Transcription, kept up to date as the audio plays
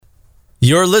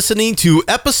You're listening to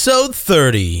episode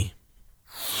 30.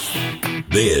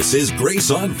 This is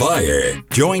Grace on Fire.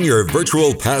 Join your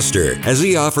virtual pastor as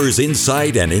he offers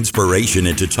insight and inspiration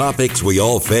into topics we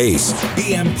all face.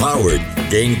 Be empowered,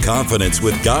 gain confidence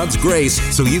with God's grace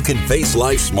so you can face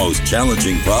life's most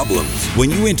challenging problems.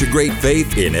 When you integrate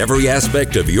faith in every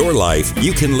aspect of your life,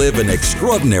 you can live an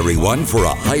extraordinary one for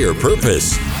a higher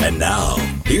purpose. And now,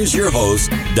 here's your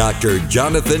host, Dr.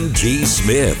 Jonathan G.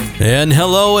 Smith. And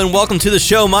hello and welcome to the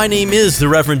show. My name is the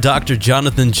Reverend Dr.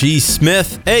 Jonathan G.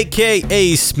 Smith, a.k.a.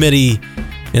 Smitty,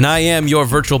 and I am your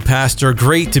virtual pastor.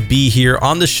 Great to be here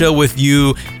on the show with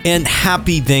you, and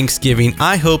happy Thanksgiving.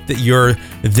 I hope that your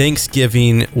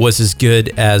Thanksgiving was as good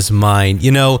as mine. You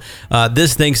know,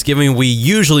 this Thanksgiving, we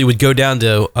usually would go down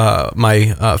to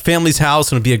my family's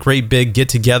house and it'd be a great big get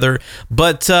together.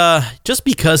 But just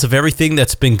because of everything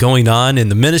that's been going on in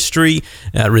the ministry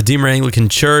at Redeemer Anglican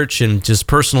Church and just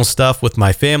personal stuff with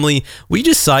my family, we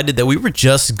decided that we were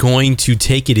just going to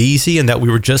take it easy and that we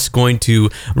were just going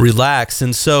to relax.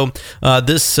 And so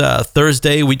this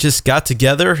Thursday, we just got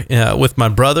together with my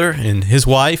brother and his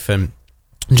wife and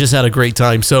just had a great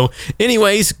time. So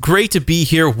anyways, great to be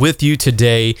here with you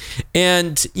today.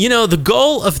 And, you know, the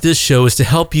goal of this show is to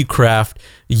help you craft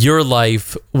your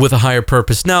life with a higher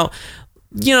purpose. Now,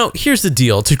 you know, here's the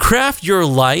deal. To craft your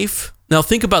life, now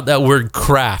think about that word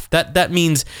craft. That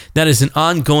means that is an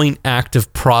ongoing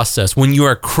active process. When you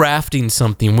are crafting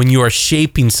something, when you are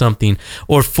shaping something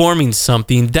or forming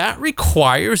something, that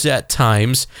requires at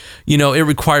times, you know, it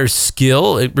requires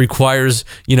skill. It requires,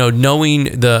 you know,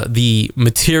 knowing the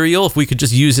material. If we could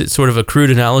just use it sort of a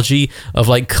crude analogy of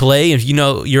like clay. If you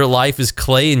know your life is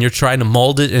clay and you're trying to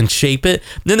mold it and shape it,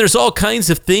 then there's all kinds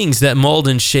of things that mold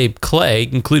and shape clay,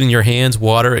 including your hands,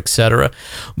 water, etc.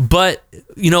 But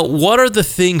you know, what are the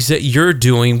things that you're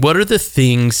doing? What are the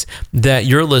things that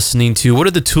you're listening to? What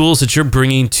are the tools that you're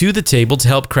bringing to the table to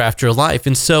help craft your life?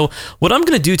 And so what I'm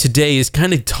going to do today is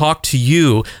kind of talk to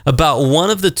you about one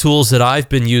of the tools that I've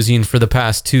been using for the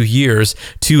past 2 years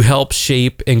to help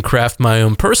shape and craft my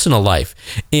own personal life.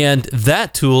 And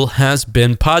that tool has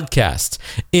been podcasts.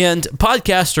 And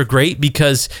podcasts are great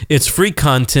because it's free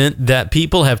content that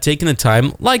people have taken the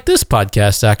time, like this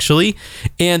podcast actually,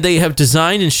 and they have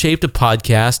designed and shaped a podcast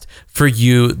for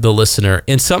you, the listener.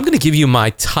 And so I'm going to give you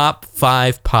my top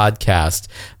 5 podcasts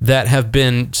that have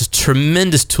been just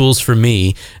tremendous tools for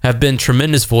me, have been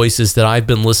tremendous voices that I've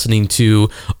been listening to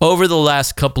over the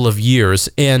last couple of years.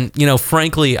 And, you know,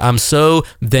 frankly, I'm so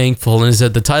thankful. And as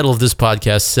the title of this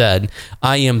podcast said,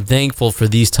 I am thankful for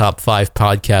these top 5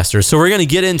 podcasters. So we're going to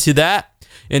get into that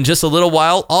in just a little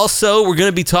while. Also, we're going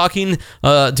to be talking,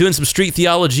 doing some street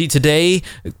theology today,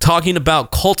 talking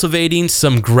about cultivating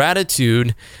some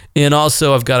gratitude, and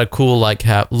also I've got a cool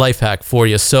life hack for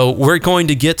you. So we're going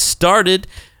to get started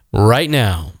right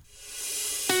now.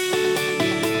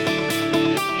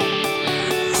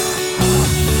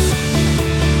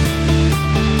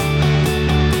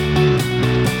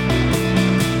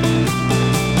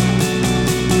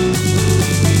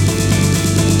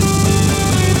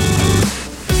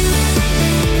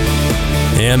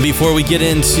 And before we get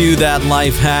into that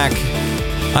life hack,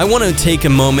 I want to take a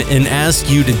moment and ask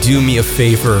you to do me a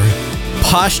favor.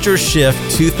 Posture Shift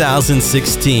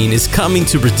 2016 is coming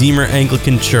to Redeemer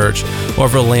Anglican Church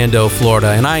of Orlando, Florida,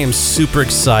 and I am super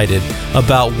excited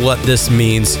about what this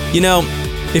means. You know,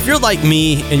 if you're like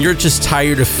me and you're just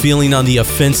tired of feeling on the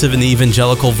offensive in the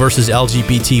evangelical versus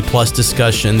LGBT plus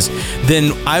discussions,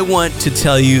 then I want to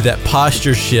tell you that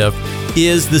Posture Shift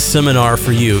is the seminar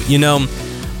for you. You know,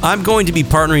 I'm going to be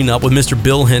partnering up with Mr.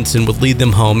 Bill Henson with Lead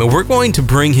Them Home, and we're going to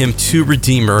bring him to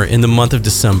Redeemer in the month of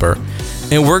December.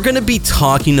 And we're going to be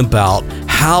talking about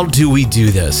how do we do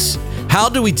this? How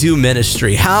do we do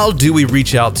ministry? How do we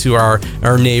reach out to our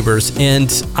neighbors?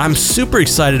 And I'm super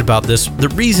excited about this. The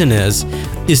reason is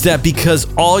that because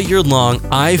all year long,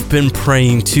 I've been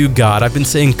praying to God. I've been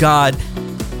saying, God,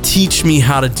 teach me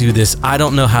how to do this. I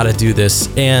don't know how to do this.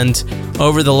 And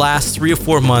over the last 3 or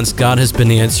 4 months, God has been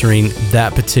answering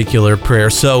that particular prayer.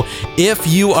 So if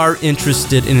you are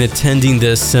interested in attending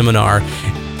this seminar,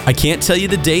 I can't tell you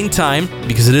the date and time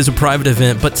because it is a private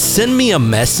event, but send me a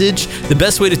message. The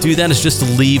best way to do that is just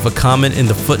to leave a comment in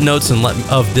the footnotes and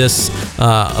of this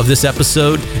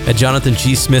episode at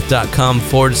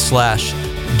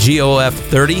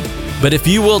jonathangsmith.com/GOF30. But if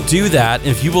you will do that,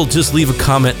 if you will just leave a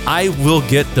comment, I will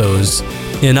get those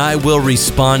and I will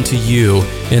respond to you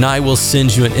and I will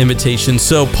send you an invitation.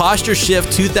 So Posture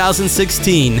Shift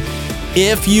 2016,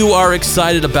 if you are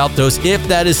excited about those, if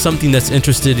that is something that's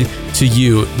interested to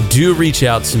you, do reach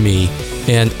out to me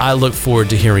and I look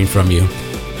forward to hearing from you.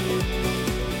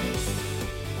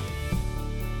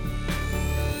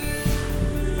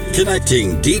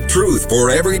 connecting deep truth for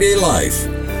everyday life.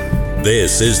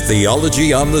 This is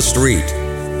Theology on the Street.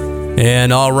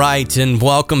 And all right, and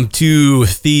welcome to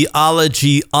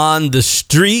Theology on the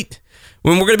Street,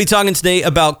 when we're going to be talking today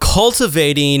about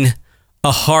cultivating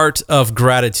a heart of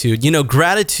gratitude.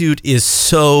 Gratitude is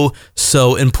so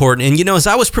important. And, as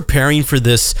I was preparing for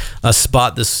this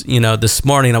spot this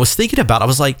morning, I was thinking about, I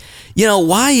was like,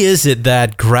 why is it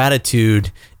that gratitude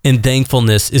and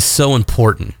thankfulness is so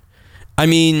important? I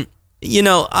mean,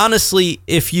 honestly,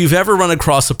 if you've ever run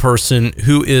across a person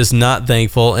who is not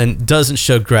thankful and doesn't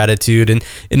show gratitude and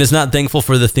is not thankful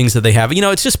for the things that they have,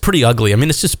 it's just pretty ugly. I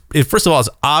mean, first of all, it's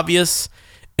obvious,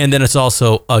 and then it's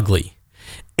also ugly.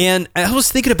 And I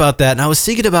was thinking about that, and I was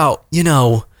thinking about,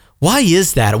 why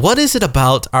is that? What is it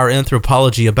about our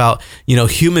anthropology, about,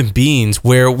 human beings,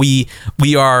 where we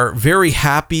are very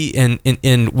happy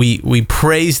and we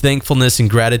praise thankfulness and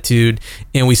gratitude,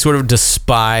 and we sort of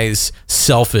despise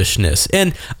selfishness?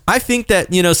 And I think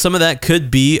that, some of that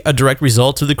could be a direct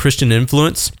result of the Christian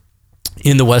influence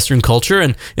in the Western culture,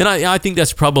 and I think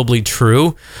that's probably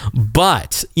true.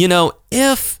 But,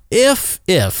 if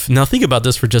now think about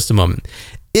this for just a moment.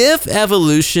 If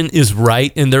evolution is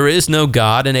right and there is no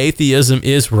God and atheism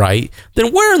is right,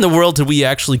 then where in the world did we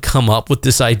actually come up with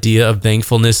this idea of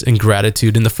thankfulness and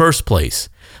gratitude in the first place?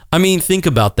 I mean, think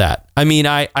about that. I mean,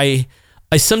 I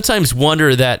sometimes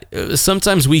wonder that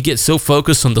sometimes we get so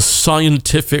focused on the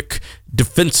scientific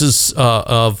defenses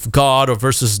of God or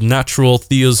versus natural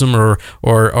theism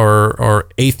or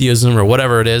atheism or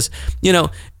whatever it is,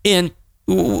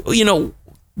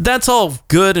 that's all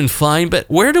good and fine, but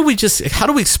how do we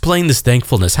explain this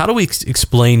thankfulness? How do we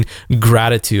explain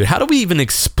gratitude? How do we even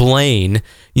explain,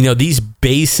 these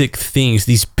basic things,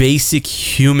 these basic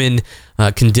human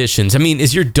conditions? I mean,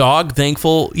 is your dog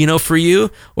thankful, for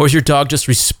you? Or is your dog just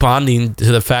responding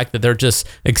to the fact that they're just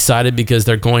excited because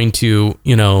they're going to,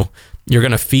 you're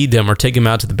going to feed them or take them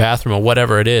out to the bathroom or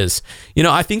whatever it is?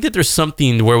 I think that there's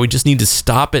something where we just need to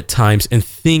stop at times and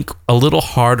think a little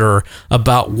harder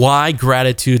about why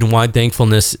gratitude and why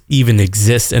thankfulness even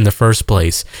exists in the first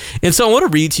place. And so I want to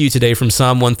read to you today from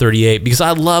Psalm 138, because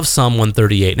I love Psalm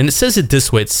 138. And it says it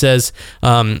this way. It says,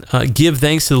 give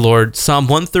thanks to the Lord. Psalm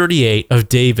 138 of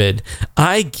David,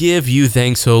 I give you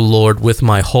thanks, O Lord, with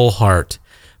my whole heart.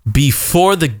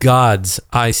 Before the gods,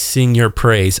 I sing your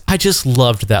praise. I just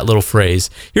loved that little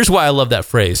phrase. Here's why I love that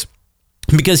phrase.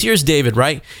 Because here's David,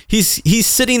 right? He's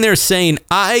sitting there saying,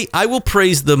 I will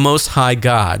praise the Most High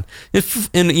God. In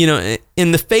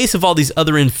the face of all these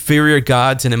other inferior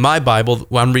gods, and in my Bible,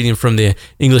 I'm reading from the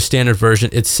English Standard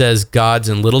Version, it says gods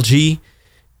in little g.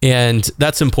 And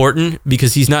that's important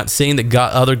because he's not saying that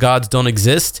other gods don't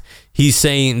exist. He's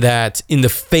saying that in the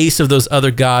face of those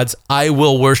other gods, I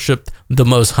will worship the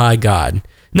Most High God.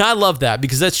 Now, I love that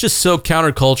because that's just so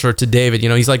counterculture to David.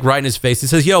 He's like right in his face. He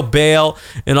says, Baal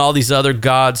and all these other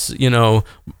gods,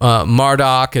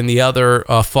 Marduk and the other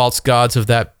false gods of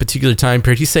that particular time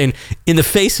period. He's saying, in the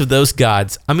face of those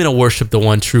gods, I'm going to worship the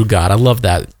one true God. I love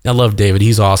that. I love David.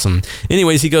 He's awesome.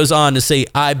 Anyways, he goes on to say,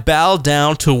 I bow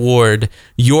down toward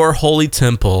your holy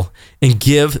temple and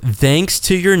give thanks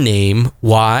to your name.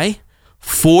 Why?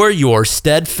 For your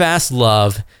steadfast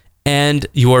love and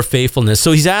your faithfulness.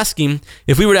 So he's asking,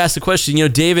 if we were to ask the question,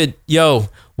 David,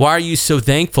 why are you so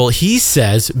thankful? He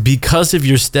says, because of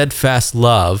your steadfast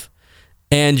love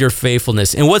and your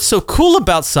faithfulness. And what's so cool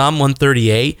about Psalm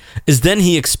 138 is then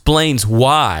he explains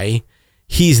why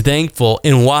he's thankful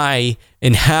and why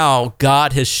and how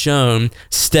God has shown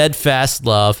steadfast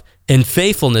love and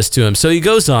faithfulness to him. So he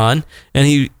goes on and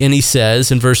he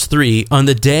says in verse 3, on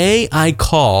the day I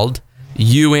called,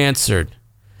 you answered.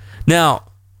 Now,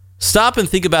 stop and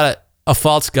think about a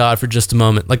false god for just a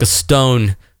moment, like a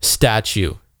stone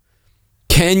statue.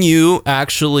 Can you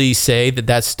actually say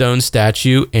that stone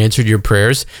statue answered your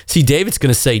prayers? See, David's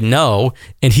going to say no,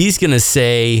 and he's going to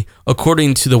say,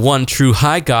 according to the one true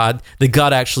high God, that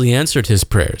God actually answered his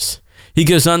prayers. He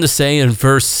goes on to say in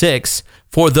verse 6,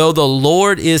 for though the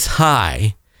Lord is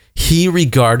high, he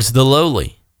regards the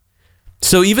lowly.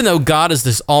 So even though God is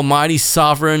this almighty,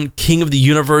 sovereign, king of the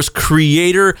universe,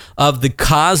 creator of the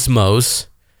cosmos,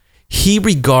 he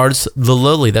regards the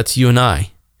lowly. That's you and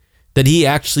I. That he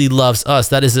actually loves us.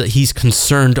 That is, that he's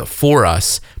concerned for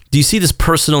us. Do you see this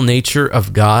personal nature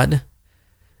of God?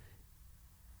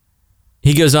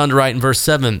 He goes on to write in verse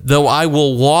 7, though I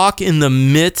will walk in the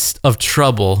midst of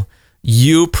trouble,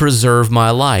 you preserve my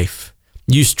life.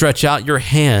 You stretch out your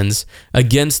hands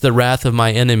against the wrath of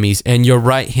my enemies, and your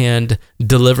right hand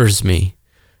delivers me.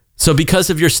 So because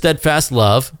of your steadfast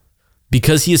love,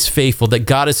 because he is faithful, that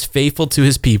God is faithful to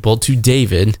his people, to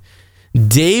David,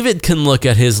 David can look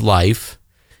at his life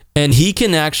And he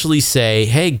can actually say,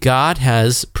 hey, God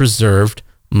has preserved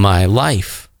my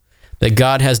life, that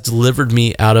God has delivered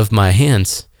me out of my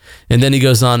hands. And then he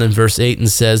goes on in verse 8 and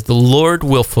says, the Lord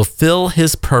will fulfill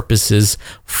his purposes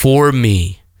for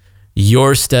me.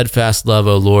 Your steadfast love,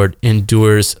 O Lord,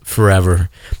 endures forever.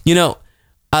 You know,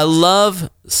 I love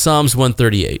Psalms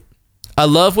 138. I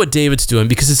love what David's doing,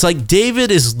 because it's like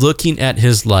David is looking at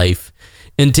his life,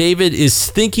 and David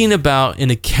is thinking about and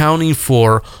accounting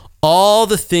for all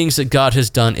the things that God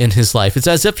has done in his life. It's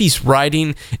as if he's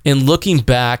writing and looking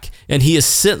back, and he is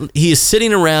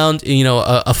sitting around,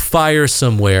 a fire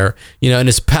somewhere, in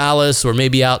his palace, or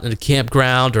maybe out in a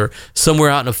campground, or somewhere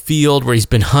out in a field where he's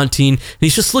been hunting. And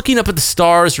he's just looking up at the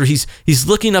stars, or he's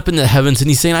looking up in the heavens, and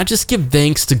he's saying, I just give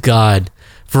thanks to God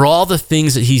for all the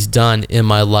things that he's done in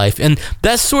my life. And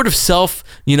that sort of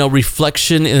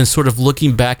reflection and sort of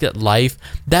looking back at life,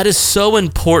 that is so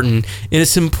important. And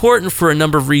it's important for a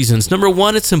number of reasons. Number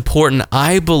one, it's important,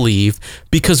 I believe,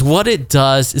 because what it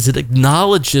does is it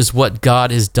acknowledges what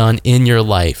God has done in your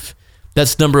life.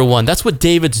 That's number one. That's what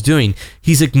David's doing.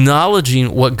 He's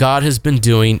acknowledging what God has been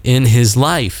doing in his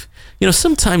life.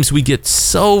 Sometimes we get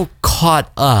so caught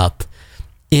up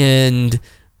in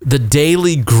the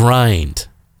daily grind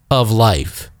of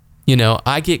life.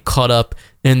 I get caught up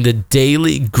in the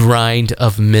daily grind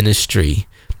of ministry,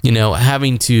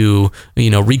 having to,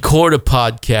 record a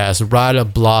podcast, write a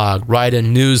blog, write a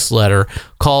newsletter,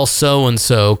 call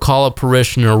so-and-so, call a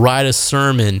parishioner, write a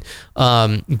sermon,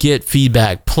 get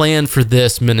feedback, plan for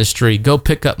this ministry, go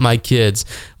pick up my kids,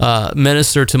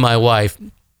 minister to my wife.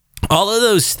 All of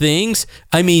those things,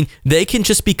 they can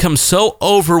just become so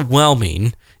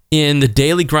overwhelming in the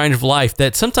daily grind of life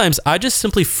that sometimes I just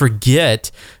simply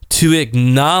forget to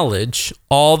acknowledge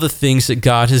all the things that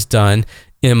God has done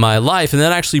in my life. And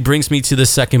that actually brings me to the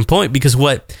second point, because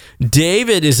what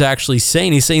David is actually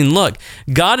saying, he's saying, look,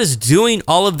 God is doing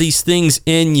all of these things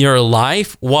in your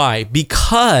life. Why?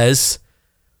 Because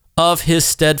of his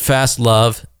steadfast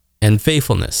love and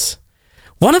faithfulness.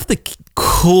 One of the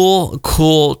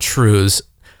cool truths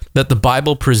that the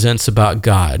Bible presents about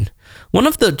God,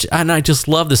 and I just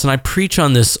love this, and I preach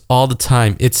on this all the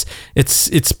time. It's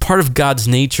part of God's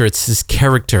nature. It's his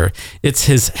character. It's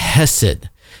his hesed.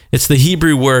 It's the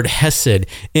Hebrew word hesed.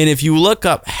 And if you look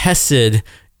up hesed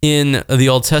in the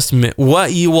Old Testament,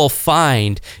 what you will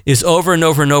find is over and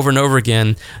over and over and over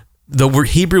again, the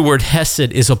Hebrew word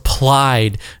hesed is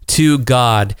applied to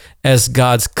God as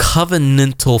God's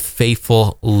covenantal,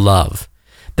 faithful love.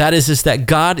 That is that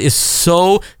God is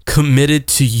so committed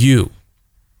to you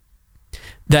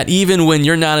that even when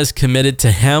you're not as committed to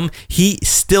him, he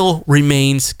still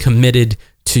remains committed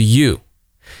to you.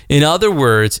 In other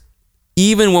words,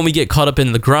 even when we get caught up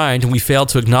in the grind and we fail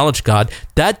to acknowledge God,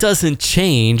 that doesn't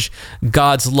change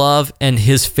God's love and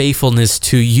his faithfulness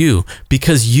to you,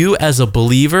 because you as a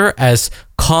believer, as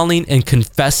calling and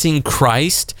confessing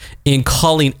Christ and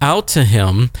calling out to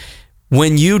him,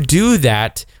 when you do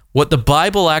that, what the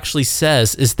Bible actually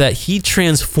says is that he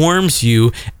transforms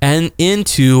you and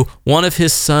into one of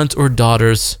his sons or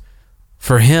daughters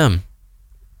for him.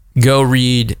 Go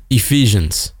read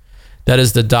Ephesians. That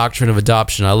is the doctrine of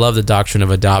adoption. I love the doctrine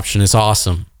of adoption. It's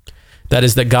awesome. That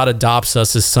is that God adopts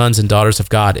us as sons and daughters of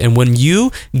God. And when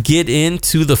you get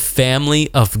into the family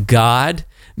of God,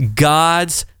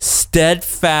 God's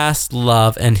steadfast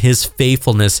love and his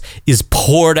faithfulness is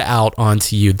poured out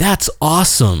onto you. That's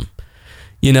awesome.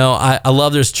 I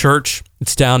love this church.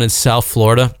 It's down in South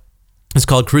Florida. It's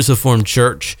called Cruciform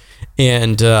Church.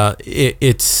 And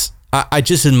I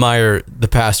just admire the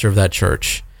pastor of that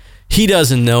church. He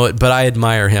doesn't know it, but I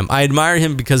admire him. I admire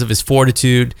him because of his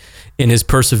fortitude and his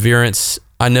perseverance.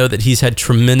 I know that he's had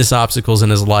tremendous obstacles in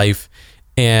his life,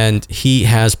 and he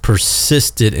has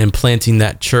persisted in planting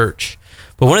that church.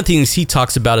 But one of the things he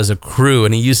talks about is a crew,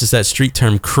 and he uses that street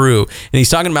term crew. And he's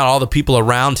talking about all the people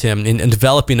around him and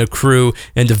developing a crew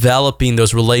and developing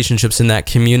those relationships in that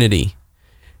community.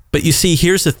 But you see,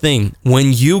 here's the thing.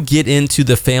 When you get into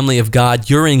the family of God,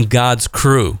 you're in God's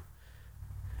crew.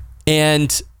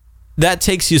 And that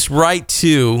takes us right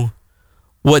to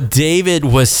what David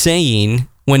was saying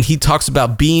when he talks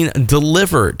about being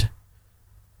delivered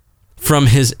from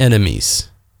his enemies.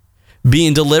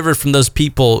 Being delivered from those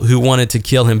people who wanted to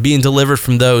kill him, being delivered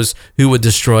from those who would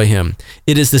destroy him.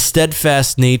 It is the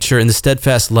steadfast nature and the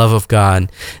steadfast love of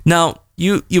God. Now,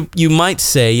 you might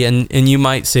say, and you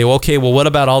might say, well, okay, well, what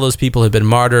about all those people who have been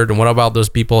martyred, and what about those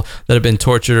people that have been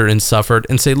tortured and suffered?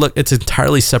 And say, look, it's an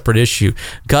entirely separate issue.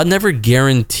 God never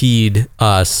guaranteed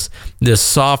us this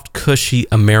soft, cushy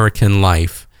American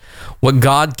life. What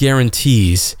God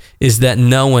guarantees is that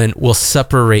no one will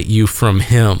separate you from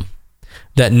him.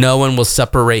 that no one will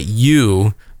separate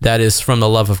you, that is, from the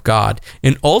love of God.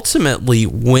 And ultimately,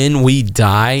 when we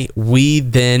die, we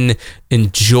then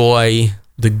enjoy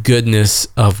the goodness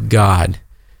of God.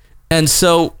 And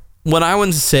so what I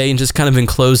want to say, and just kind of in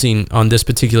closing on this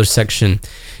particular section,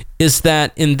 is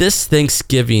that in this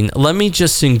Thanksgiving, let me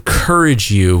just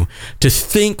encourage you to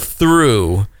think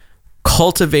through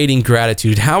cultivating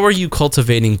gratitude. How are you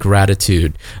cultivating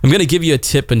gratitude? I'm going to give you a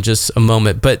tip in just a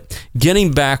moment, but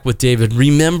getting back with David,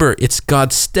 remember, it's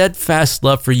God's steadfast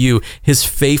love for you, his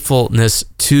faithfulness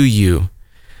to you,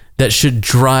 that should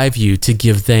drive you to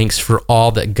give thanks for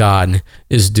all that God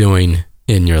is doing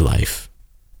in your life.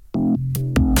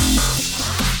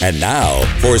 And now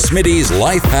for Smitty's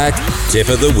Life Hack Tip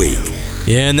of the Week.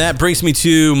 And that brings me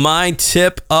to my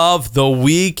tip of the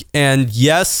week. And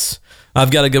yes,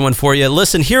 I've got a good one for you.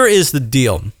 Listen, here is the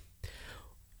deal.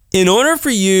 In order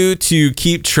for you to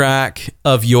keep track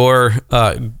of your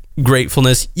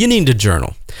gratefulness, you need to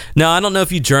journal. Now, I don't know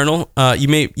if you journal. You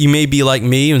may be like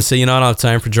me and say, I don't have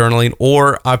time for journaling,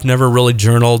 or I've never really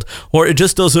journaled, or it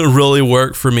just doesn't really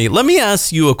work for me. Let me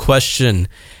ask you a question.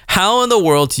 How in the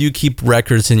world do you keep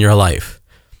records in your life?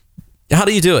 How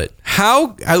do you do it?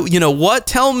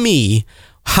 Tell me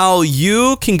how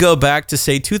you can go back to,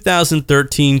 say,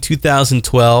 2013,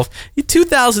 2012,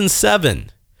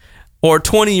 2007, or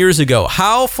 20 years ago.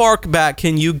 How far back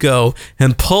can you go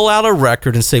and pull out a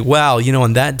record and say, wow,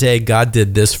 on that day, God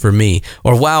did this for me,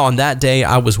 or wow, on that day,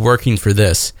 I was working for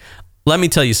this. Let me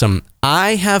tell you something.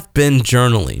 I have been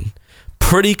journaling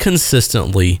pretty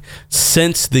consistently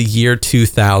since the year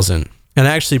 2000, and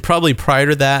actually probably prior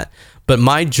to that, but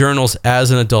my journals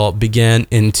as an adult began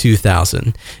in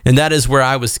 2000. And that is where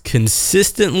I was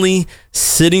consistently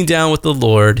sitting down with the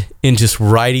Lord and just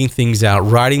writing things out,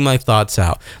 writing my thoughts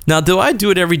out. Now, do I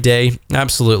do it every day?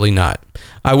 Absolutely not.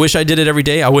 I wish I did it every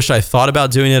day. I wish I thought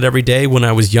about doing it every day when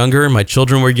I was younger, my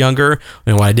children were younger,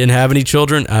 and when I didn't have any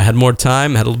children, I had more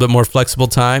time, had a little bit more flexible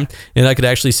time, and I could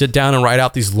actually sit down and write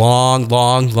out these long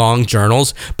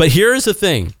journals. But here's the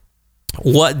thing.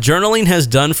 What journaling has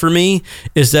done for me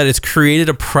is that it's created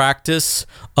a practice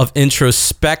of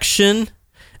introspection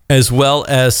as well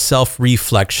as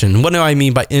self-reflection. What do I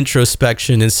mean by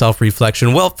introspection and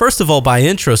self-reflection? Well, first of all, by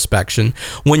introspection,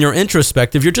 when you're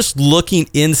introspective, you're just looking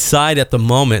inside at the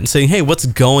moment and saying, hey, what's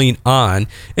going on?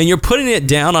 And you're putting it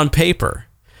down on paper.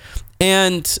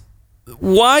 And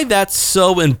why that's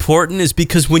so important is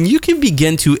because when you can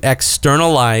begin to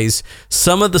externalize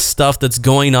some of the stuff that's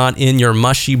going on in your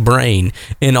mushy brain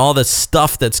and all the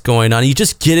stuff that's going on, you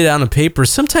just get it out on paper.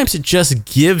 Sometimes it just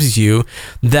gives you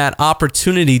that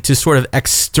opportunity to sort of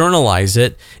externalize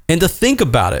it and to think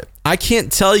about it. I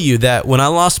can't tell you that when I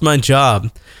lost my job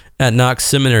at Knox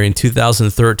Seminary in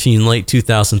 2013, late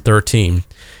 2013,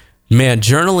 man,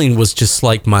 journaling was just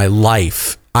like my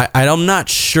life. I'm not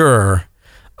sure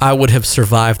I would have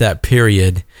survived that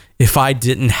period if I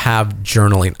didn't have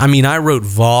journaling. I mean, I wrote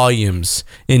volumes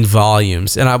and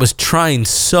volumes, and I was trying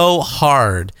so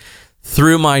hard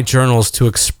through my journals to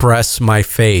express my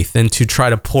faith and to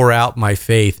try to pour out my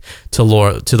faith to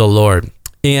the Lord.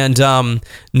 And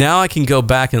now I can go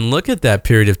back and look at that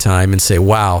period of time and say,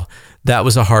 wow, that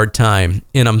was a hard time.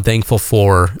 And I'm thankful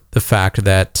for the fact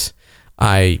that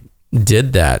I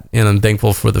did that, and I'm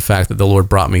thankful for the fact that the Lord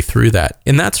brought me through that.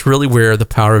 And that's really where the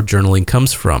power of journaling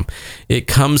comes from. It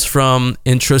comes from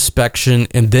introspection,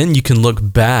 and then you can look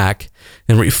back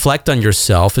and reflect on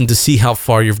yourself and to see how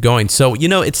far you're going. So,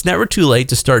 it's never too late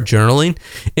to start journaling.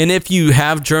 And if you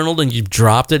have journaled and you've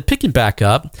dropped it, pick it back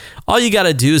up. All you got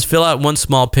to do is fill out one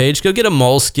small page, go get a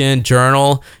Moleskine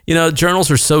journal. Journals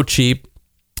are so cheap.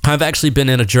 I've actually been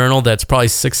in a journal that's probably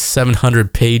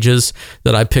 600-700 pages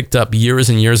that I picked up years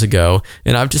and years ago,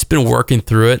 and I've just been working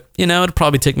through it. It'd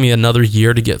probably take me another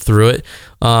year to get through it,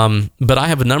 but I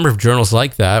have a number of journals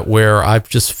like that where I've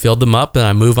just filled them up and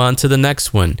I move on to the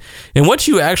next one. And what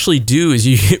you actually do is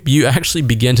you actually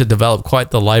begin to develop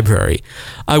quite the library.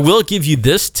 I will give you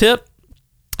this tip.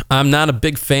 I'm not a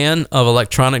big fan of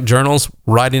electronic journals,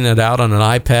 writing it out on an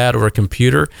iPad or a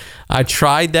computer. I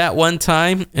tried that one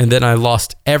time, and then I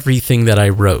lost everything that I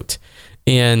wrote,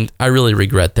 and I really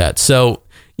regret that. So,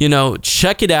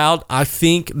 check it out. I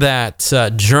think that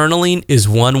journaling is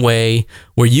one way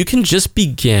where you can just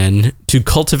begin to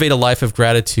cultivate a life of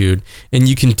gratitude, and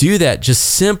you can do that just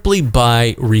simply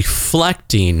by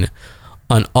reflecting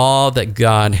on all that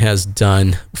God has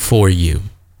done for you.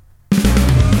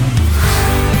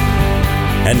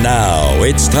 And now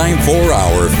it's time for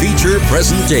our feature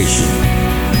presentation.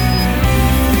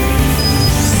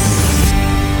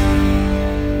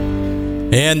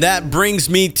 And that brings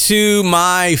me to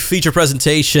my feature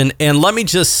presentation. And let me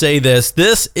just say this.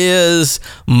 This is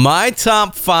my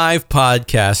top 5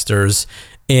 podcasters.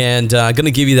 And I'm going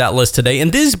to give you that list today.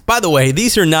 And these, by the way,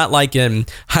 these are not like in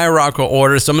hierarchical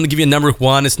order. So I'm going to give you a number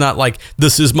 1. It's not like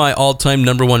this is my all-time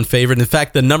number 1 favorite. In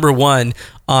fact, the number 1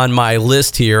 on my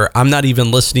list here, I'm not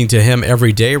even listening to him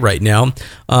every day right now.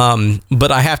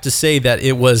 But I have to say that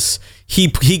it was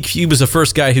he was the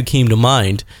first guy who came to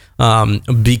mind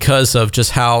because of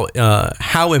just how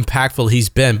impactful he's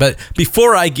been. But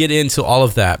before I get into all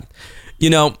of that,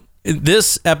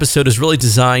 this episode is really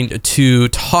designed to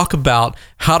talk about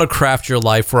how to craft your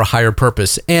life for a higher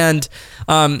purpose. And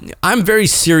I'm very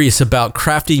serious about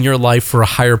crafting your life for a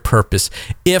higher purpose.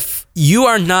 If you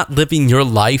are not living your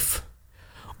life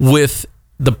with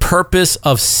the purpose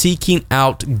of seeking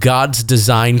out God's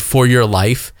design for your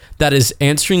life, that is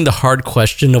answering the hard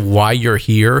question of why you're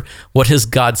here, what has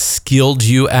God skilled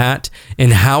you at,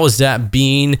 and how is that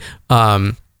being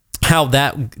how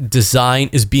that design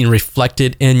is being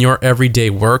reflected in your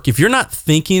everyday work. If you're not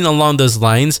thinking along those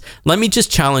lines, let me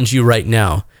just challenge you right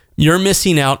now. You're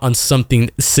missing out on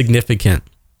something significant.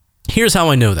 Here's how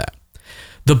I know that.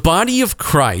 The body of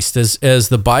Christ, as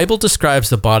the Bible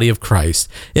describes the body of Christ,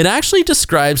 it actually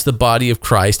describes the body of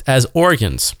Christ as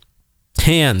organs,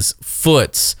 hands,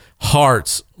 foots,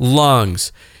 hearts,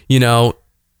 lungs,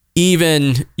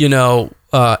 even,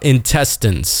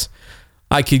 intestines.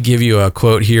 I could give you a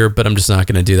quote here, but I'm just not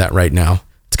going to do that right now.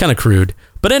 It's kind of crude.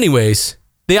 But anyways,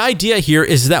 the idea here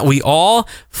is that we all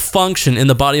function in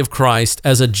the body of Christ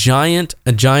as a giant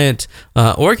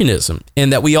organism,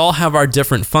 and that we all have our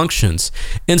different functions.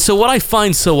 And so what I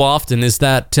find so often is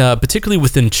that, particularly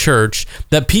within church,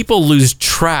 that people lose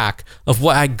track of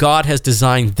what God has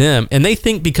designed them. And they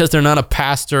think because they're not a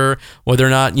pastor, or they're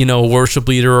not, a worship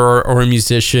leader or a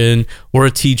musician or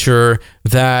a teacher,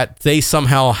 that they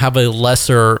somehow have a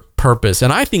lesser purpose.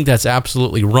 And I think that's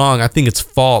absolutely wrong. I think it's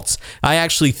false. I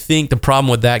actually think the problem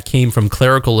with that came from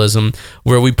clericalism,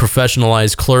 where we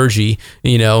professionalized clergy,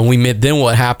 and then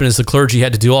what happened is the clergy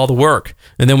had to do all the work.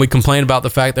 And then we complain about the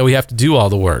fact that we have to do all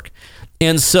the work.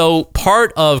 And so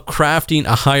part of crafting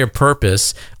a higher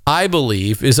purpose, I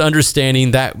believe, is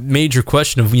understanding that major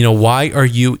question of, why are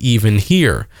you even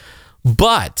here?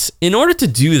 But in order to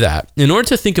do that, in order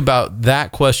to think about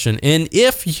that question, and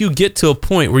if you get to a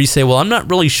point where you say, well, I'm not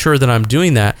really sure that I'm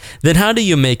doing that, then how do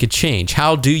you make a change?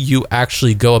 How do you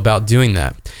actually go about doing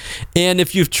that? And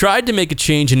if you've tried to make a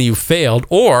change and you failed,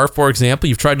 or, for example,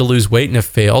 you've tried to lose weight and have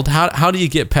failed, how do you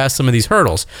get past some of these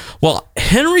hurdles? Well,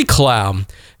 Henry Cloud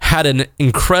had an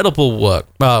incredible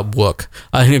book,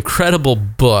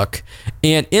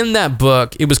 and in that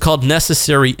book, it was called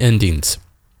Necessary Endings.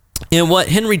 And what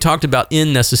Henry talked about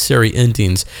in Necessary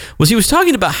Endings was he was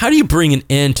talking about how do you bring an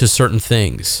end to certain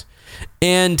things.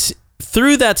 And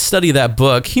through that study of that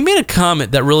book, he made a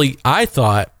comment that really, I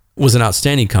thought, was an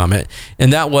outstanding comment.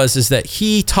 And that is that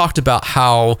he talked about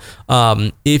how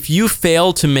if you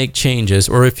fail to make changes,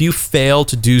 or if you fail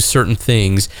to do certain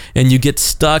things and you get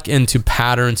stuck into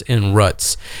patterns and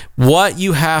ruts, what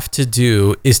you have to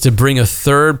do is to bring a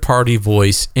third-party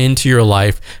voice into your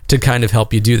life to kind of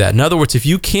help you do that. In other words, if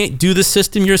you can't do the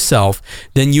system yourself,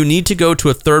 then you need to go to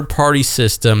a third-party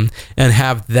system and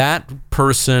have that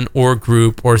person or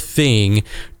group or thing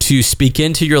to speak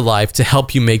into your life to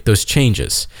help you make those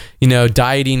changes.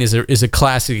 Dieting is a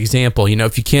classic example.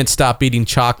 If you can't stop eating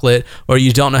chocolate, or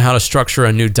you don't know how to structure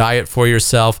a new diet for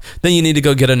yourself, then you need to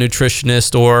go get a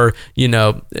nutritionist or,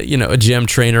 a gym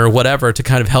trainer or whatever to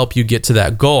kind of help you get to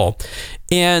that goal.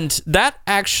 And that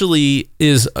actually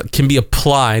can be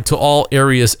applied to all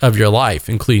areas of your life,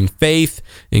 including faith,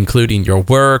 including your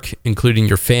work, including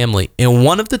your family. And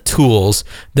one of the tools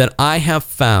that I have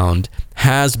found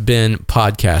has been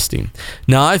podcasting.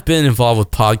 Now, I've been involved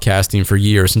with podcasting for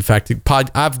years. In fact,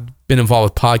 I've been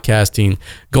involved with podcasting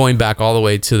going back all the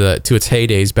way to its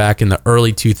heydays back in the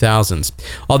early 2000s.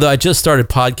 Although I just started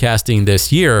podcasting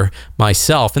this year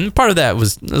myself, and part of that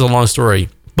was a long story.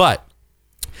 But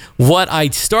what I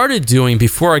started doing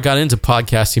before I got into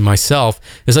podcasting myself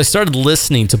is I started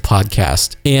listening to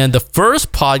podcasts. And the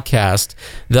first podcast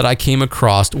that I came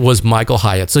across was Michael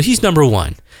Hyatt. So he's number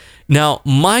 1. Now,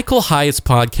 Michael Hyatt's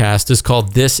podcast is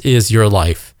called This Is Your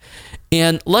Life.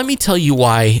 And let me tell you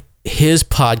why his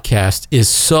podcast is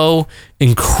so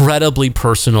incredibly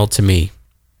personal to me.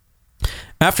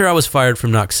 After I was fired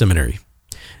from Knox Seminary,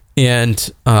 and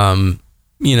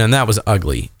that was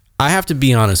ugly, I have to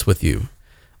be honest with you.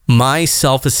 My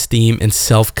self-esteem and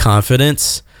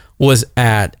self-confidence was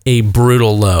at a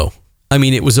brutal low. I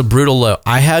mean, it was a brutal low.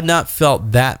 I had not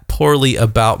felt that poorly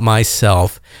about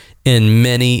myself in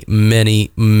many,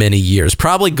 many, many years,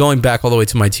 probably going back all the way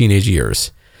to my teenage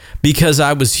years, because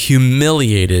I was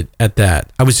humiliated at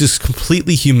that. I was just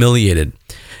completely humiliated.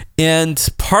 And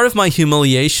part of my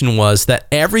humiliation was that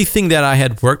everything that I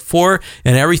had worked for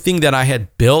and everything that I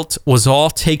had built was all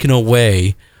taken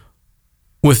away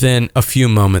within a few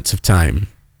moments of time.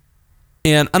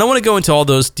 And I don't want to go into all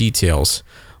those details,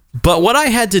 but what I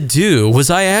had to do was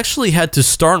I actually had to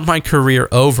start my career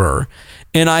over,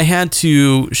 and I had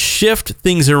to shift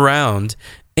things around.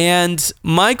 And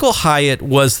Michael Hyatt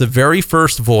was the very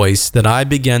first voice that I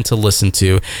began to listen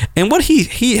to. And what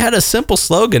he had a simple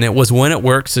slogan. It was, when it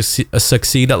works,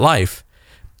 succeed at life.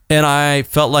 And I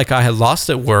felt like I had lost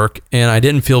at work and I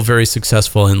didn't feel very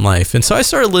successful in life. And so I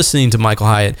started listening to Michael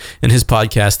Hyatt and his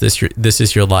podcast, This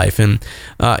Is Your Life. And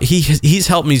he's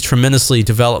helped me tremendously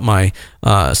develop my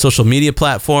social media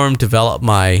platform, develop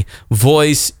my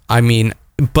voice. I mean,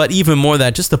 but even more than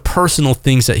that, just the personal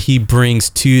things that he brings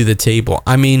to the table.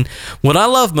 I mean, what I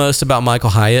love most about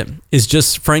Michael Hyatt is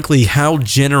just, frankly, how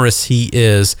generous he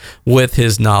is with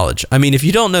his knowledge. I mean, if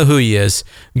you don't know who he is,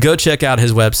 go check out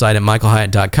his website at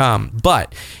michaelhyatt.com.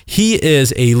 But he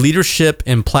is a leadership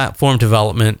and platform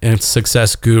development and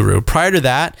success guru. Prior to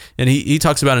that, and he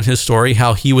talks about in his story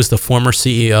how he was the former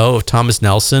CEO of Thomas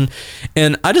Nelson.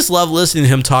 And I just love listening to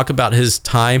him talk about his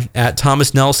time at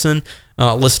Thomas Nelson,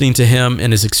 listening to him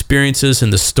and his experiences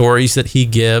and the stories that he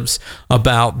gives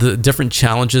about the different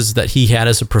challenges that he had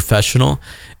as a professional.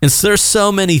 And so there's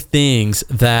so many things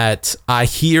that I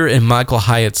hear in Michael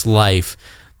Hyatt's life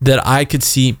that I could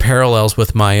see parallels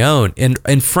with my own.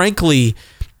 And frankly,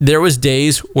 there was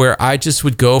days where I just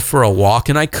would go for a walk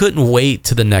and I couldn't wait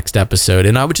to the next episode.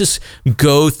 And I would just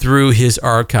go through his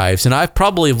archives. And I've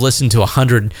probably listened to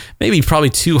 100, maybe probably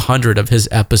 200 of his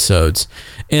episodes.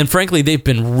 And frankly, they've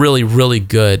been really, really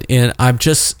good. And I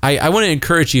want to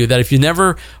encourage you that if you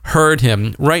never heard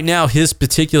him, right now, his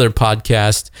particular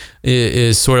podcast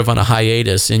is sort of on a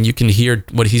hiatus, and you can hear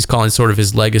what he's calling sort of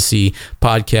his legacy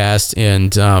podcast.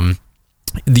 And,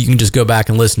 you can just go back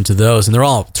and listen to those, and they're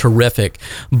all terrific.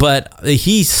 But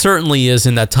he certainly is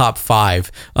in that top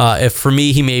 5. If for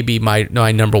me, he may be my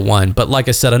number 1. But like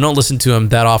I said, I don't listen to him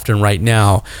that often right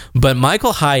now. But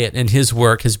Michael Hyatt and his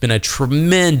work has been a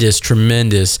tremendous,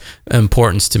 tremendous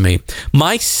importance to me.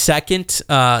 My second,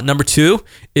 number 2,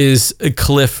 is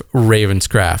Cliff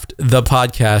Ravenscraft, the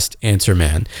podcast Answer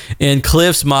Man. And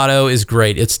Cliff's motto is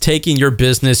great. It's taking your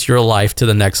business, your life to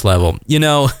the next level. You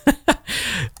know,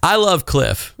 I love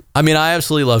Cliff. I mean, I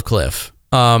absolutely love Cliff.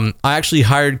 I actually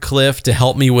hired Cliff to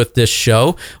help me with this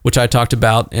show, which I talked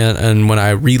about, and when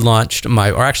I rebranded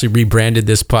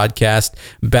this podcast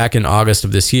back in August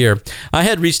of this year, I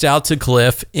had reached out to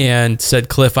Cliff and said,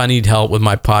 Cliff, I need help with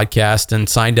my podcast, and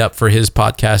signed up for his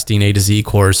podcasting A to Z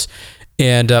course.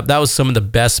 And that was some of the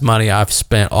best money I've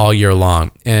spent all year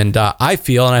long. And I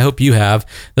feel, and I hope you have,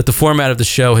 that the format of the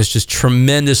show has just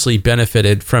tremendously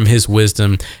benefited from his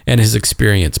wisdom and his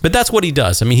experience. But that's what he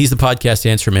does. I mean, he's the podcast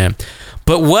Answer Man.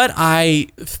 But what I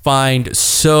find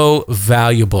so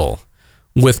valuable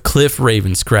with Cliff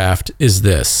Ravenscraft is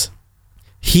this.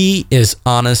 He is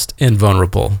honest and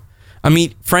vulnerable. I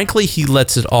mean, frankly, he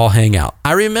lets it all hang out.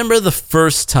 I remember the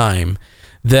first time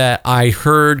that I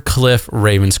heard Cliff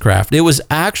Ravenscraft. It was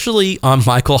actually on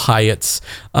Michael Hyatt's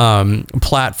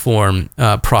platform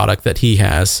product that he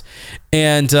has.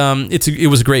 And it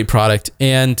was a great product.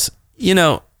 And, you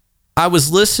know, I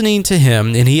was listening to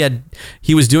him, and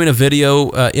he was doing a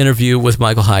video interview with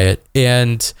Michael Hyatt.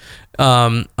 And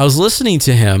I was listening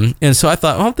to him, and so I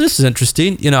thought, oh, this is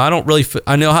interesting. You know,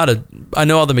 I know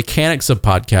all the mechanics of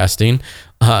podcasting.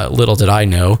 Little did I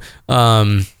know.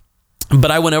 But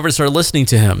I went over and started listening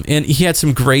to him, and he had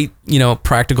some great,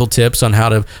 practical tips on how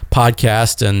to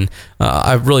podcast, and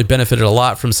I've really benefited a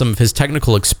lot from some of his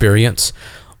technical experience.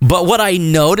 But what I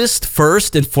noticed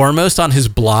first and foremost on his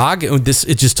blog, it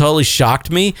just totally shocked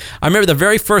me. I remember the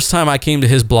very first time I came to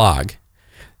his blog,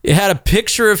 it had a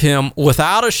picture of him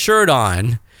without a shirt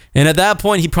on. And at that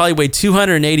point, he probably weighed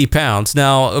 280 pounds.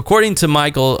 Now, according to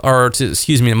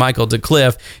to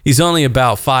Cliff, he's only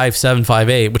about 5'7",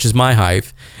 5'8", which is my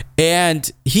height.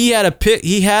 And he had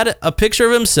a picture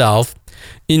of himself,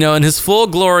 in his full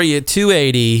glory at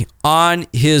 280 on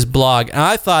his blog. And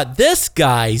I thought, this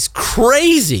guy's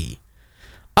crazy.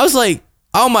 I was like,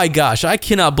 oh my gosh, I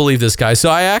cannot believe this guy. So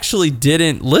I actually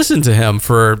didn't listen to him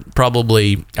for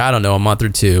probably, a month or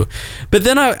two. But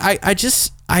then I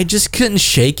just couldn't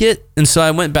shake it. And so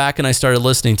I went back and I started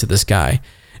listening to this guy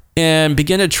and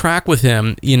began to track with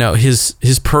him,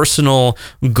 his personal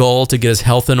goal to get his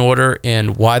health in order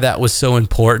and why that was so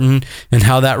important and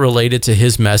how that related to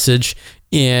his message.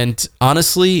 And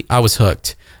honestly, I was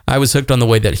hooked. I was hooked on the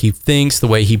way that he thinks, the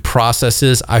way he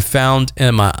processes. I found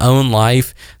in my own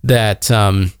life that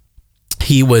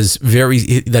he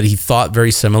thought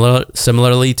very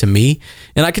similarly to me,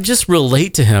 and I could just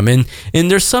relate to him. And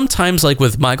there's sometimes, like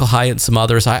with Michael Hyatt and some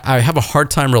others, I have a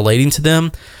hard time relating to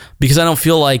them because I don't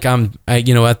feel like I'm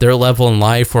at their level in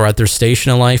life or at their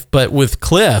station in life. But with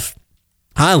Cliff,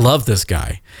 I love this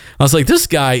guy. I was like, this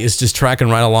guy is just tracking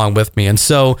right along with me. And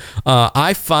so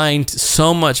I find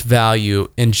so much value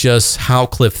in just how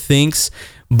Cliff thinks,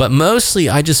 but mostly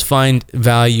I just find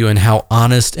value in how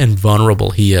honest and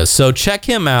vulnerable he is. So check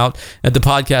him out at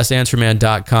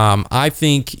thepodcastanswerman.com. I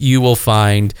think you will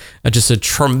find just a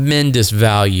tremendous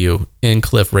value in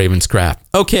Cliff Ravenscraft.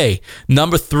 Okay,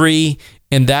 number 3,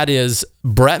 and that is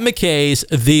Brett McKay's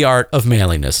The Art of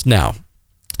Manliness. Now,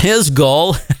 his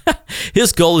goal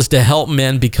is to help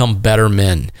men become better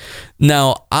men.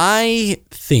 Now, I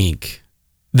think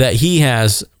that he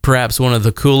has perhaps one of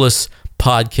the coolest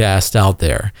podcasts out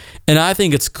there. And I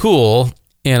think it's cool,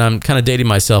 and I'm kind of dating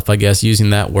myself, I guess,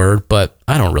 using that word, but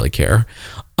I don't really care.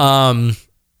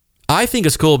 I think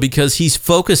it's cool because he's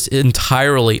focused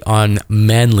entirely on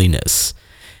manliness.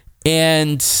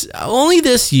 And only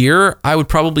this year, I would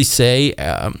probably say,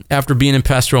 after being in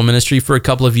pastoral ministry for a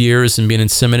couple of years and being in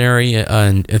seminary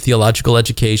and theological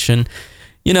education,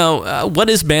 what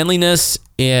is manliness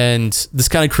and this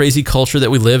kind of crazy culture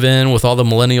that we live in with all the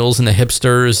millennials and the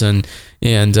hipsters and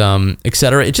et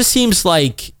cetera? It just seems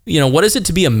like, what is it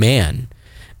to be a man?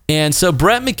 And so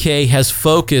Brett McKay has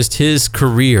focused his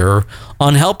career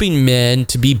on helping men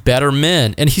to be better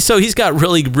men. And he's got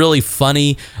really, really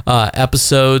funny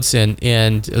episodes,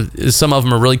 and some of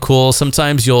them are really cool.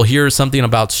 Sometimes you'll hear something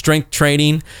about strength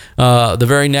training. The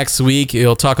very next week,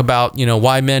 he'll talk about,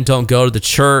 why men don't go to the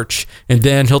church. And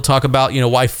then he'll talk about,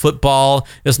 why football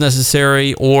is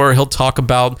necessary. Or he'll talk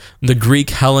about the Greek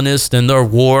Hellenists and their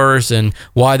wars and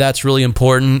why that's really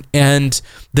important. And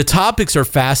the topics are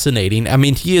fascinating. I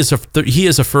mean, he is a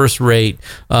first-rate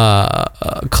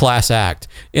class act.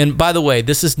 And by the way,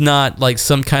 this is not like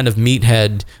some kind of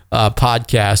meathead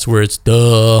podcast where it's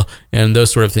duh and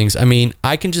those sort of things. I mean,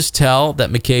 I can just tell that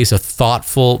McKay's a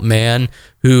thoughtful man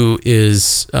who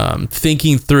is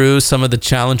thinking through some of the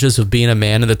challenges of being a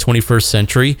man in the 21st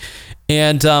century.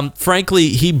 And frankly,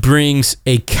 he brings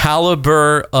a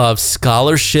caliber of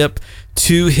scholarship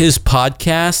to his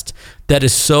podcast that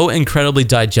is so incredibly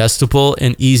digestible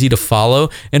and easy to follow.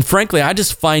 And frankly, I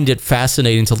just find it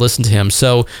fascinating to listen to him.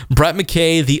 So Brett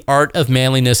McKay, The Art of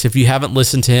Manliness, if you haven't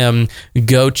listened to him,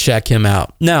 go check him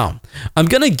out. Now, I'm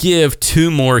going to give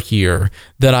 2 more here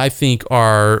that I think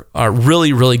are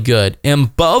really, really good.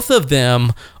 And both of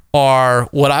them are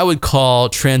what I would call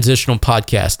transitional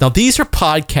podcasts. Now, these are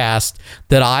podcasts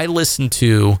that I listen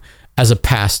to as a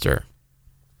pastor.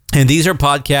 And these are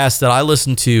podcasts that I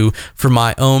listen to for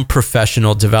my own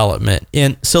professional development.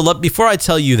 And so before I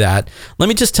tell you that, let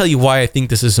me just tell you why I think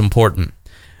this is important.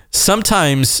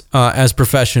 Sometimes as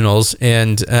professionals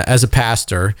and as a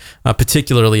pastor,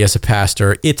 particularly as a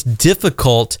pastor, it's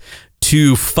difficult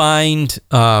to find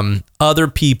other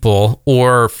people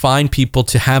or find people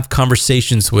to have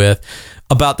conversations with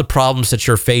about the problems that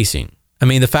you're facing. I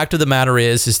mean, the fact of the matter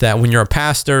is that when you're a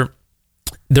pastor,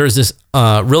 there's this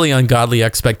really ungodly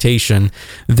expectation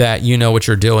that you know what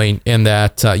you're doing and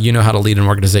that you know how to lead an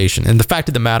organization. And the fact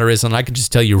of the matter is, and I can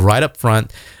just tell you right up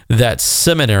front, that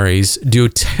seminaries do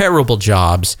terrible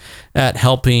jobs at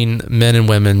helping men and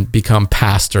women become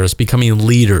pastors, becoming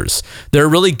leaders. They're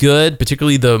really good,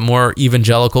 particularly the more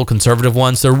evangelical conservative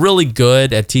ones. They're really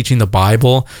good at teaching the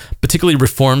Bible, particularly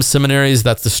Reformed seminaries.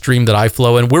 That's the stream that I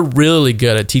flow in. We're really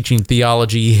good at teaching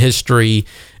theology, history,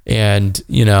 and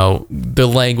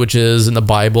the languages and the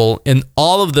Bible, and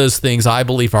all of those things I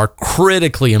believe are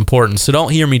critically important. So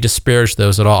don't hear me disparage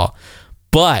those at all.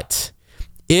 But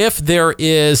if there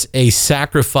is a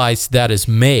sacrifice that is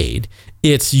made,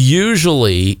 it's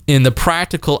usually in the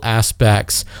practical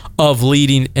aspects of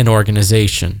leading an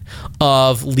organization,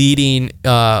 of leading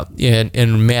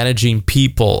and managing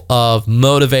people, of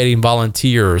motivating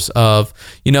volunteers, of,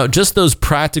 just those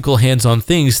practical hands-on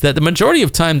things that the majority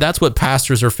of time, that's what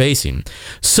pastors are facing.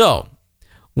 So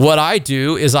what I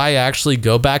do is I actually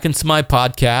go back into my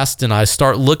podcast and I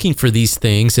start looking for these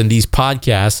things and these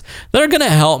podcasts that are going to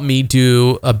help me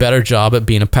do a better job at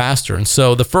being a pastor. And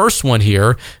so the first one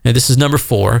here, and this is number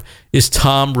 4, is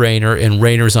Tom Rainer and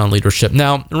Rainer's on Leadership.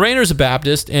 Now, Rainer's a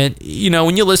Baptist, and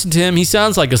when you listen to him, he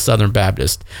sounds like a Southern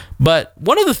Baptist. But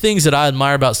one of the things that I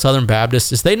admire about Southern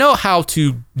Baptists is they know how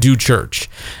to do church.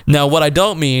 Now, what I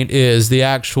don't mean is the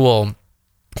actual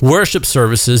worship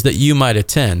services that you might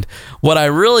attend. What I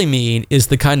really mean is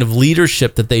the kind of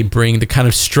leadership that they bring, the kind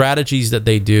of strategies that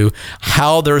they do,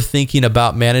 how they're thinking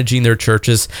about managing their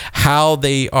churches, how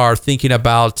they are thinking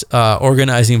about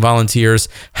organizing volunteers,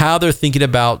 how they're thinking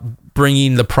about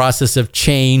bringing the process of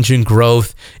change and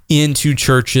growth into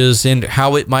churches and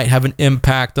how it might have an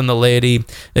impact on the laity,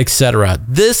 etc.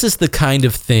 This is the kind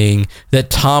of thing that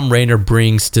Tom Rainer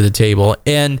brings to the table.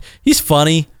 And he's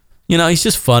funny. He's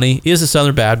just funny. He is a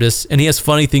Southern Baptist, and he has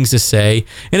funny things to say,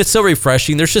 and it's so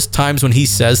refreshing. There's just times when he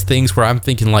says things where I'm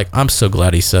thinking, like, I'm so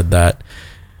glad he said that.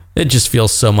 It just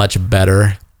feels so much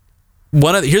better.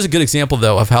 Here's a good example,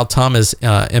 though, of how Tom has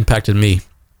impacted me.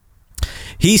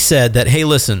 He said that, hey,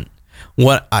 listen,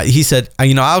 he said,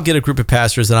 I'll get a group of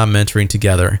pastors that I'm mentoring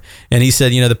together. And he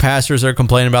said, the pastors are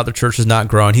complaining about their church is not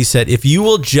growing. He said, if you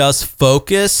will just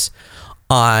focus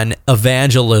on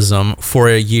evangelism for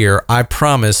a year, I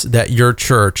promise that your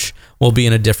church will be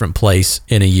in a different place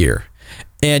in a year.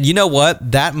 And you know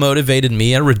what? That motivated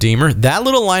me at Redeemer. That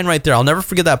little line right there, I'll never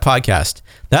forget that podcast.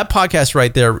 That podcast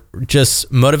right there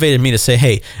just motivated me to say,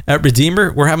 hey, at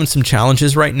Redeemer, we're having some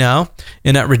challenges right now.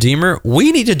 And at Redeemer,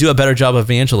 we need to do a better job of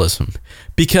evangelism.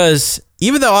 Because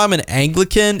even though I'm an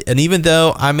Anglican, and even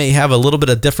though I may have a little bit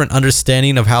of different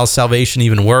understanding of how salvation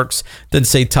even works than,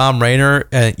 say, Tom Rainer,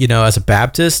 as a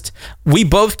Baptist, we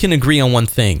both can agree on one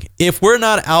thing. If we're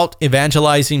not out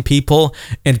evangelizing people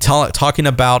and talking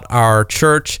about our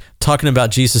church, talking about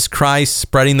Jesus Christ,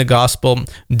 spreading the gospel,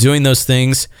 doing those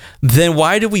things, then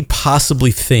why do we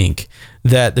possibly think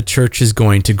that the church is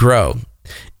going to grow?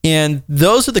 And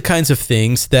those are the kinds of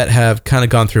things that have kind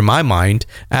of gone through my mind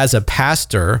as a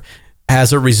pastor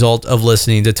as a result of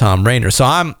listening to Tom Rainer. So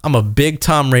I'm a big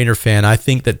Tom Rainer fan. I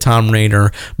think that Tom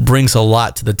Rainer brings a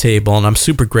lot to the table, and I'm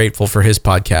super grateful for his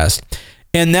podcast.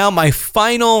 And now my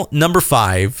final number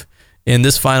 5 in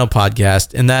this final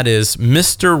podcast, and that is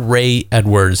Mr. Ray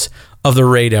Edwards of The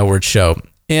Ray Edwards Show.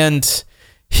 And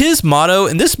his motto,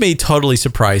 and this may totally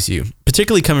surprise you,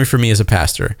 particularly coming from me as a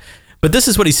pastor, but this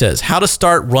is what he says: how to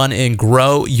start, run, and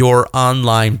grow your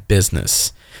online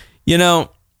business.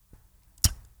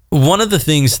 One of the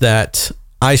things that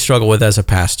I struggle with as a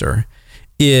pastor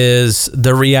is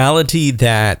the reality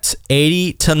that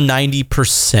 80 to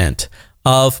 90%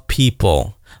 of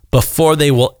people, before they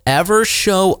will ever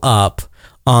show up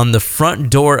on the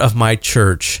front door of my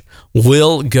church,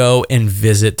 will go and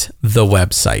visit the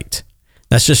website.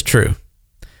 That's just true.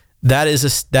 That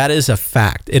is a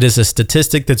fact. It is a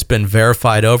statistic that's been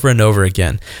verified over and over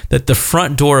again, that the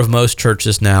front door of most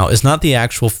churches now is not the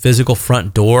actual physical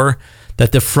front door,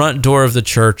 that the front door of the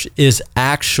church is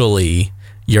actually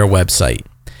your website.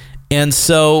 And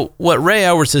so what Ray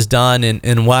Edwards has done,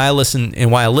 and why I listen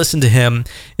to him,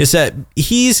 is that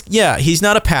he's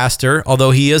not a pastor,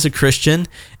 although he is a Christian,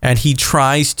 and he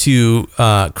tries to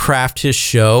craft his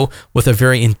show with a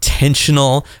very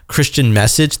intentional Christian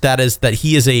message. That is that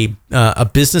he is a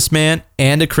businessman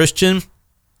and a Christian.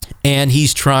 And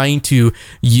he's trying to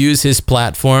use his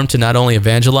platform to not only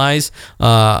evangelize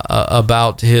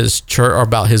about his church or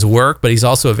about his work, but he's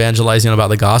also evangelizing about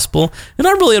the gospel. And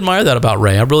I really admire that about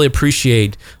Ray. I really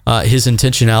appreciate his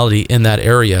intentionality in that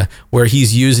area, where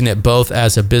he's using it both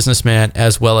as a businessman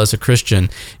as well as a Christian.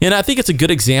 And I think it's a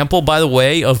good example, by the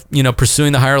way, of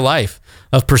pursuing the higher life,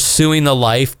 of pursuing the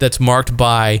life that's marked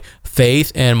by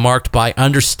faith and marked by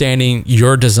understanding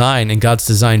your design and God's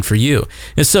design for you.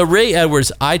 And so Ray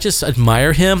Edwards, I just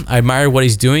admire him. I admire what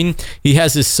he's doing. He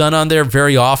has his son on there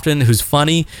very often, who's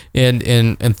funny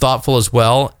and thoughtful as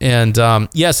well. And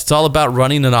yes, it's all about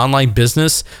running an online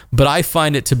business, but I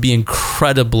find it to be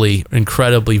incredibly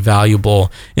valuable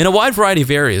in a wide variety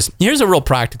of areas. Here's a real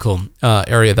practical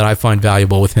area that I find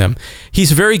valuable with him.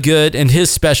 He's very good, and his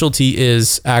specialty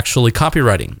is actually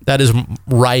copywriting. That is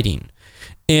writing.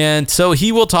 And so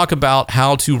he will talk about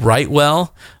how to write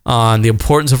well, on the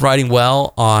importance of writing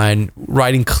well, on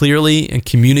writing clearly and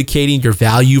communicating your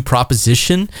value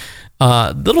proposition,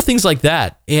 little things like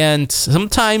that. And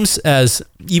sometimes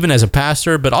even as a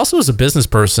pastor, but also as a business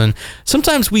person,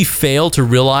 sometimes we fail to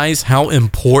realize how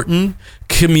important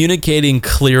communicating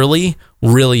clearly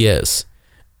really is.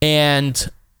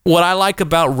 And what I like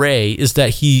about Ray is that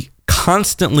he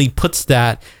constantly puts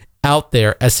that out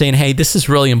there as saying, hey, this is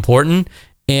really important.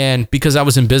 And because I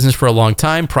was in business for a long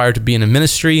time prior to being in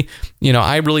ministry,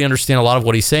 I really understand a lot of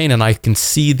what he's saying, and I can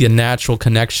see the natural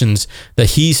connections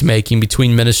that he's making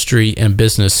between ministry and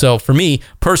business. So for me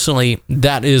personally,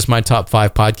 that is my top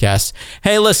 5 podcasts.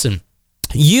 Hey, listen,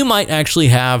 you might actually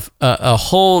have a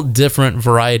whole different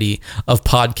variety of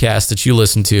podcasts that you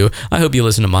listen to. I hope you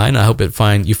listen to mine. I hope you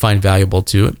find value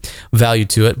to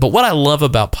it. But what I love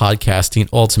about podcasting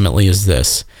ultimately is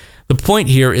this. The point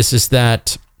here is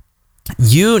that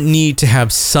you need to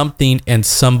have something and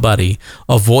somebody,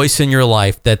 a voice in your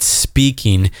life that's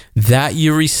speaking that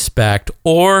you respect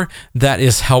or that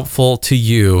is helpful to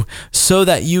you so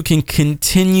that you can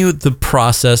continue the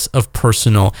process of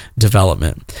personal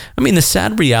development. I mean, the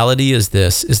sad reality is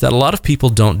that a lot of people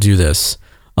don't do this.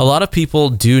 A lot of people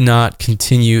do not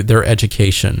continue their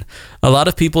education. A lot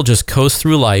of people just coast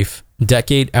through life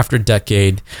decade after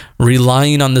decade,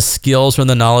 relying on the skills or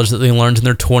the knowledge that they learned in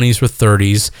their 20s or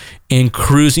 30s and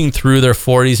cruising through their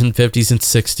 40s and 50s and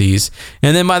 60s.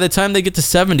 And then by the time they get to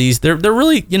 70s, they're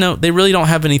really, they really don't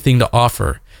have anything to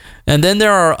offer. And then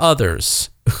there are others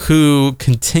who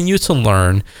continue to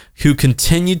learn, who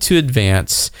continue to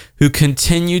advance, who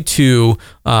continue to,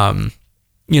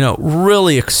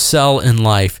 really excel in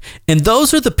life. And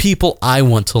those are the people I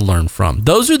want to learn from.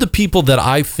 Those are the people that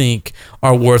I think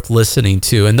are worth listening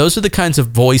to. And those are the kinds of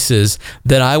voices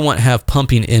that I want to have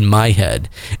pumping in my head.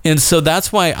 And so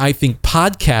that's why I think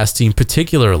podcasting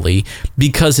particularly,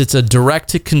 because it's a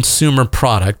direct-to-consumer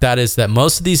product, that is that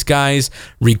most of these guys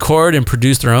record and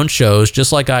produce their own shows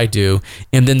just like I do,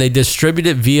 and then they distribute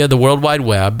it via the World Wide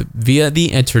Web, via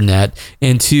the internet,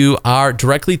 and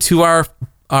directly to our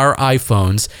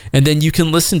iPhones, and then you can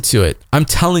listen to it. I'm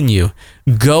telling you,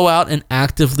 go out and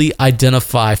actively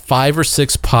identify 5 or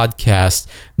 6 podcasts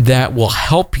that will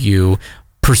help you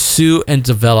pursue and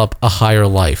develop a higher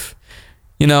life.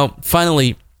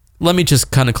 Finally, let me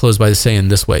just kind of close by saying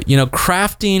this way.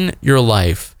 Crafting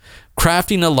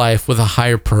a life with a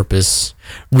higher purpose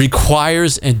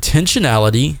requires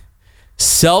intentionality,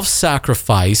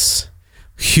 self-sacrifice,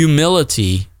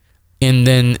 humility, and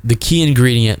then the key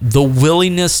ingredient, the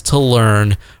willingness to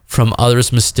learn from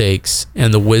others' mistakes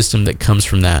and the wisdom that comes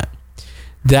from that.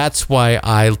 That's why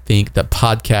I think that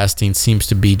podcasting seems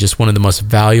to be just one of the most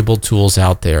valuable tools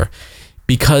out there,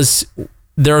 because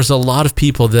there's a lot of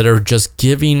people that are just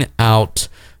giving out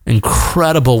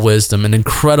incredible wisdom and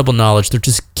incredible knowledge. They're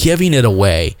just giving it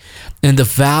away. And the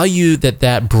value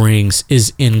that brings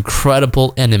is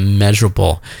incredible and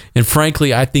immeasurable. And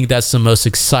frankly, I think that's the most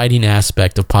exciting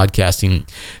aspect of podcasting.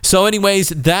 So anyways,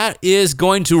 that is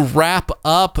going to wrap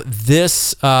up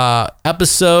this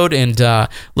episode. And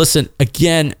listen,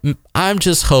 again, I'm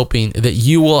just hoping that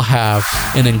you will have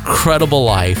an incredible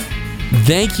life.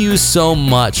 Thank you so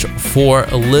much for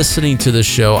listening to the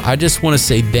show. I just want to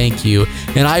say thank you.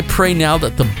 And I pray now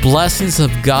that the blessings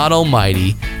of God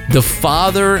Almighty, the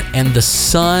Father and the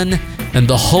Son and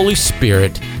the Holy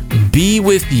Spirit be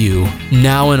with you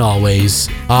now and always.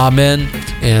 Amen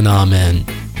and amen.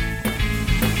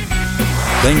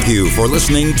 Thank you for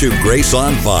listening to Grace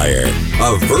on Fire,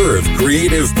 a Verve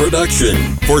creative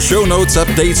production. For show notes,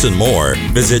 updates, and more,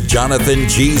 visit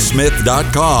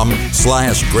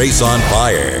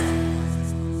jonathangsmith.com/graceonfire.